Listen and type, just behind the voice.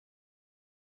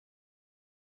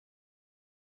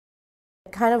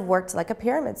kind of worked like a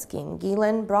pyramid scheme.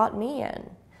 Ghislaine brought me in.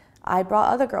 I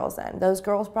brought other girls in. Those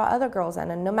girls brought other girls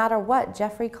in. And no matter what,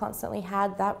 Jeffrey constantly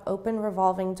had that open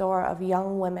revolving door of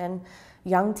young women,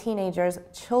 young teenagers,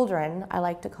 children, I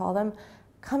like to call them,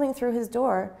 coming through his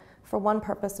door for one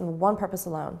purpose and one purpose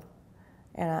alone.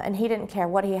 And he didn't care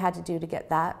what he had to do to get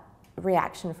that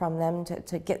reaction from them,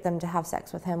 to get them to have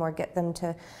sex with him or get them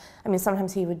to, I mean,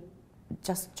 sometimes he would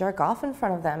just jerk off in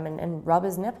front of them and rub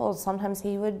his nipples. Sometimes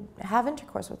he would have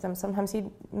intercourse with them. Sometimes he'd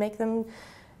make them,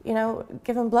 you know,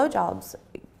 give them blowjobs.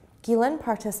 Ghislaine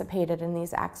participated in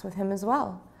these acts with him as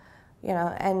well, you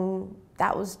know, and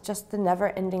that was just the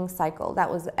never-ending cycle. That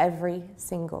was every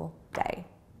single day.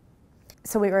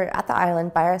 So we were at the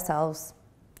island by ourselves,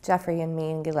 Jeffrey and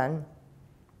me and Ghislaine,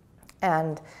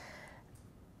 and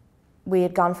we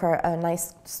had gone for a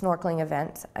nice snorkeling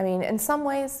event. I mean, in some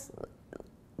ways,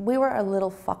 we were a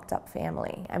little fucked up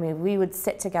family. I mean, we would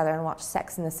sit together and watch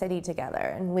Sex and the City together,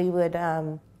 and we would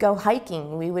go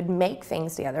hiking. We would make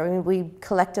things together. I mean, we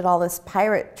collected all this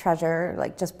pirate treasure,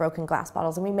 like just broken glass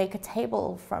bottles, and we make a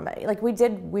table from it. Like, we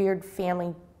did weird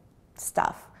family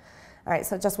stuff. All right,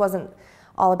 so it just wasn't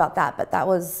all about that, but that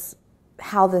was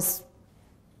how this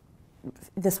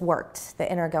worked,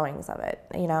 the inner goings of it.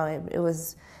 You know, it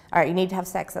was, all right, you need to have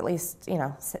sex at least, you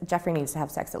know, Jeffrey needs to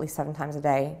have sex at least 7 times a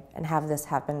day and have this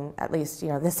happen at least, you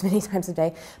know, this many times a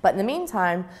day. But in the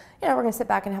meantime, you know, we're gonna sit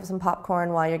back and have some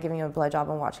popcorn while you're giving him a blowjob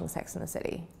and watching Sex in the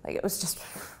City. Like, it was just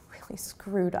really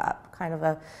screwed up, kind of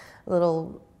a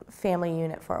little family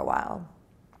unit for a while.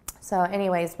 So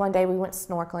anyways, one day we went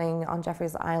snorkeling on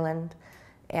Jeffrey's Island,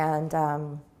 and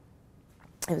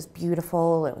it was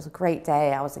beautiful. It was a great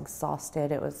day. I was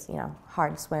exhausted. It was, you know,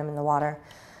 hard to swim in the water.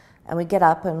 And we get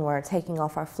up and we're taking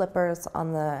off our flippers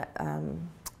on the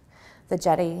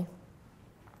jetty,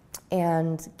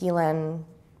 and Ghislaine,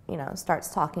 you know,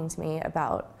 starts talking to me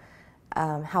about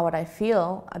how would I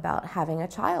feel about having a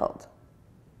child.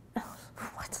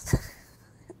 What?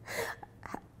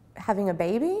 Having a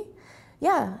baby?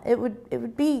 Yeah, it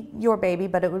would be your baby,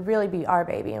 but it would really be our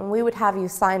baby. And we would have you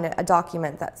sign a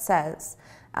document that says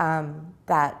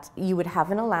that you would have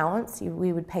an allowance.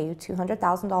 We would pay you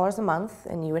 $200,000 a month,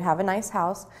 and you would have a nice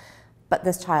house. But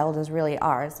this child is really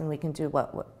ours, and we can do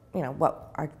what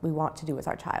we want to do with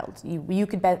our child. You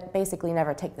could basically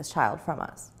never take this child from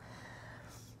us.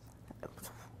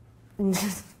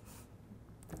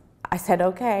 I said,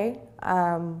 okay.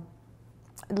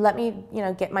 Let me, you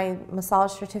know, get my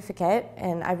massage certificate,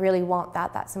 and I really want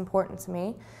that. That's important to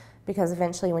me, because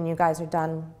eventually when you guys are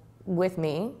done with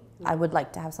me, I would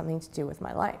like to have something to do with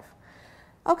my life.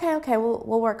 Okay,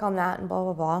 we'll work on that, and blah,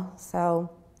 blah, blah. So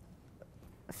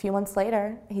a few months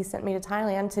later, he sent me to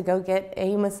Thailand to go get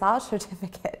a massage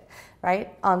certificate,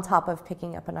 right? On top of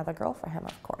picking up another girl for him,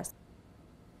 of course.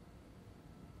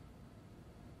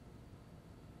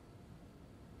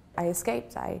 I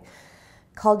escaped. I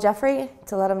called Jeffrey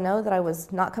to let him know that I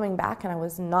was not coming back and I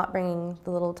was not bringing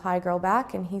the little Thai girl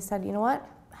back, and he said, you know what,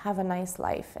 have a nice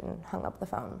life, and hung up the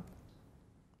phone.